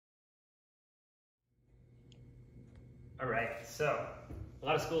All right, so a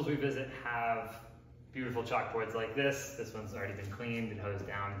lot of schools we visit have beautiful chalkboards like this. This one's already been cleaned and hosed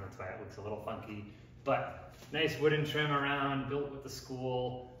down, and that's why it looks a little funky. But nice wooden trim around, built with the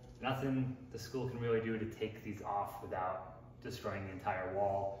school. Nothing the school can really do to take these off without destroying the entire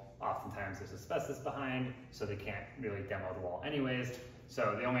wall. Oftentimes there's asbestos behind, so they can't really demo the wall anyways.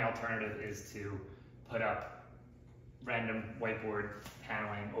 So the only alternative is to put up random whiteboard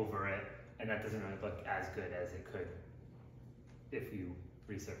paneling over it, and that doesn't really look as good as it could if you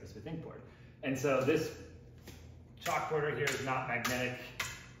resurface with inkboard. And so this chalkboard right here is not magnetic,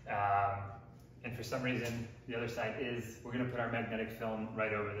 and for some reason the other side is. We're going to put our magnetic film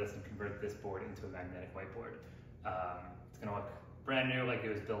right over this and convert this board into a magnetic whiteboard. It's going to look brand new, like it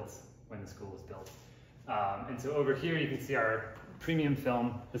was built when the school was built. And so over here you can see our premium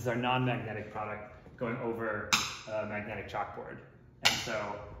film. This is our non-magnetic product going over a magnetic chalkboard. And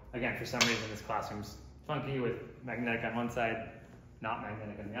so again, for some reason this classroom's funky with magnetic on one side, not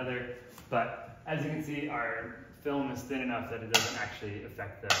magnetic on the other. But as you can see, our film is thin enough that it doesn't actually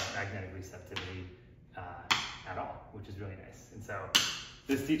affect the magnetic receptivity at all, which is really nice. And so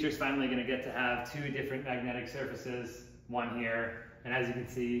this teacher's finally going to get to have two different magnetic surfaces, one here, and as you can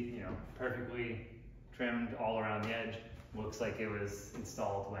see, you know, perfectly trimmed all around the edge. Looks like it was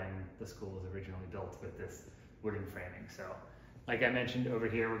installed when the school was originally built with this wooden framing. So like I mentioned over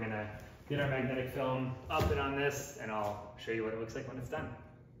here, we're going to get our magnetic film up and on this, and I'll show you what it looks like when it's done.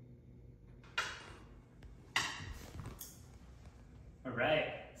 All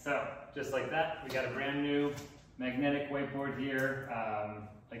right, so just like that, we got a brand new magnetic whiteboard here.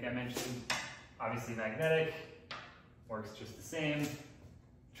 Like I mentioned, obviously magnetic, works just the same.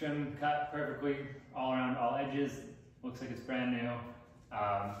 Trim cut perfectly all around all edges. Looks like it's brand new.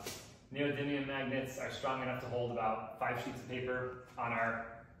 Neodymium magnets are strong enough to hold about 5 sheets of paper on our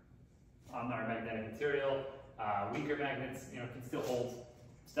magnetic material. Weaker magnets, you know, can still hold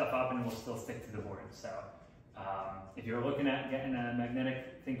stuff up and will still stick to the board. So if you're looking at getting a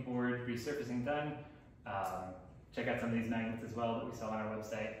magnetic ThinkBoard resurfacing done, check out some of these magnets as well that we sell on our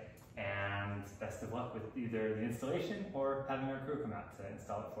website. And best of luck with either the installation or having our crew come out to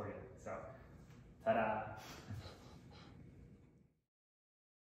install it for you. So, ta-da!